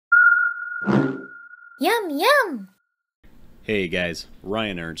Yum, yum! Hey guys,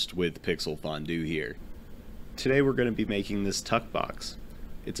 Ryan Ernst with Pixel Fondue here. Today we're going to be making this tuck box.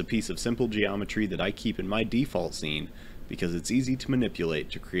 It's a piece of simple geometry that I keep in my default scene because it's easy to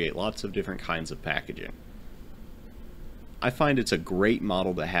manipulate to create lots of different kinds of packaging. I find it's a great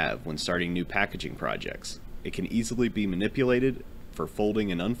model to have when starting new packaging projects. It can easily be manipulated for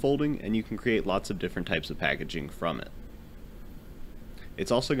folding and unfolding, and you can create lots of different types of packaging from it.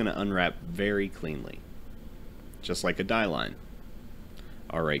 It's also going to unwrap very cleanly, just like a die line.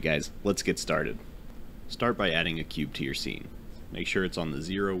 Alright guys, let's get started. Start by adding a cube to your scene. Make sure it's on the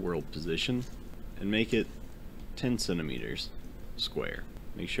 0 world position and make it 10 centimeters square.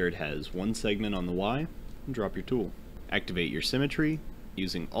 Make sure it has one segment on the Y and drop your tool. Activate your symmetry.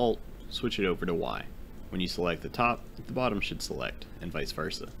 Using Alt, switch it over to Y. When you select the top, the bottom should select, and vice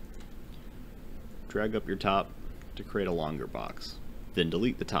versa. Drag up your top to create a longer box. Then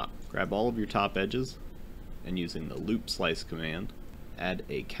delete the top. Grab all of your top edges and using the loop slice command, add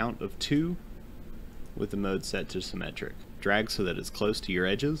a count of 2 with the mode set to symmetric. Drag so that it's close to your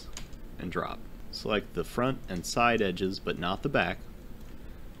edges and drop. Select the front and side edges but not the back,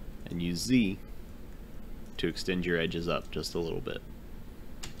 and use Z to extend your edges up just a little bit.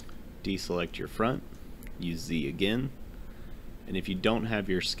 Deselect your front, use Z again, and if you don't have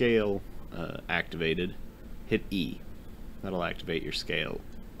your scale activated, hit E. That'll activate your scale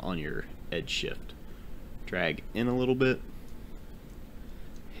on your edge shift. Drag in a little bit,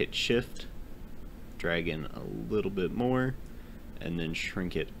 hit shift, drag in a little bit more, and then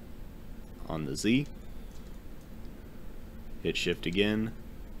shrink it on the Z. Hit shift again,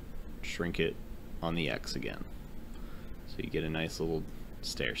 shrink it on the X again. So you get a nice little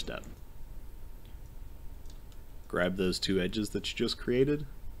stair step. Grab those two edges that you just created,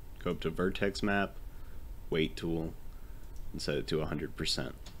 go up to vertex map, weight tool, and set it to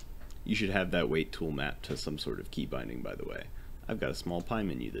 100%. You should have that weight tool mapped to some sort of key binding, by the way. I've got a small pie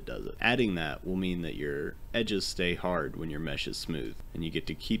menu that does it. Adding that will mean that your edges stay hard when your mesh is smooth, and you get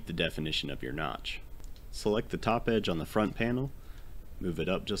to keep the definition of your notch. Select the top edge on the front panel, move it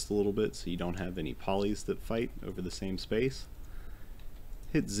up just a little bit so you don't have any polys that fight over the same space.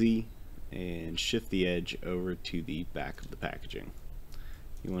 Hit Z and shift the edge over to the back of the packaging.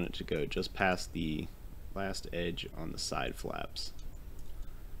 You want it to go just past the last edge on the side flaps.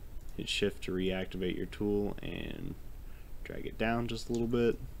 Hit shift to reactivate your tool and drag it down just a little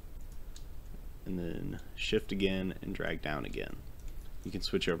bit, and then shift again and drag down again. You can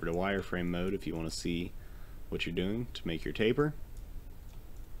switch over to wireframe mode if you want to see what you're doing to make your taper.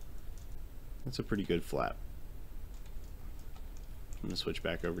 That's a pretty good flap. I'm going to switch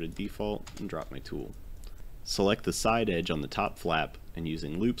back over to default and drop my tool. Select the side edge on the top flap and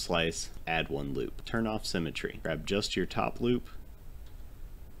using loop slice, add one loop. Turn off symmetry. Grab just your top loop.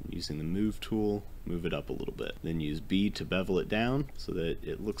 Using the move tool, move it up a little bit. Then use B to bevel it down so that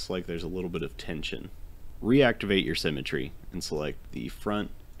it looks like there's a little bit of tension. Reactivate your symmetry and select the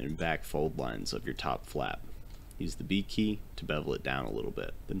front and back fold lines of your top flap. Use the B key to bevel it down a little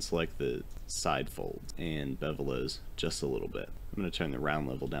bit. Then select the side folds and bevel those just a little bit. I'm going to turn the round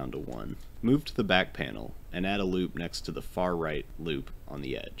level down to 1. Move to the back panel and add a loop next to the far right loop on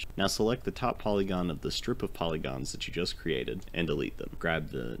the edge. Now select the top polygon of the strip of polygons that you just created and delete them. Grab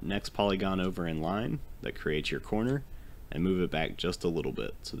the next polygon over in line that creates your corner and move it back just a little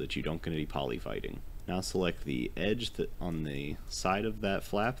bit so that you don't get any poly fighting. Now select the edge that on the side of that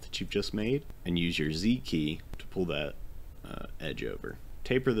flap that you've just made and use your Z key to pull that edge over.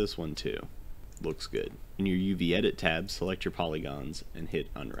 Taper this one too. Looks good. In your UV edit tab, select your polygons and hit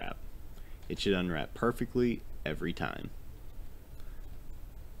unwrap. It should unwrap perfectly every time.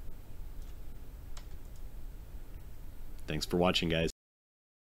 Thanks for watching, guys.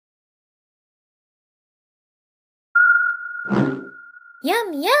 Yum,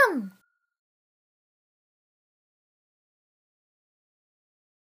 yum!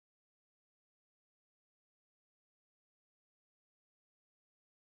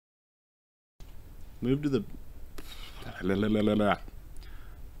 Move to the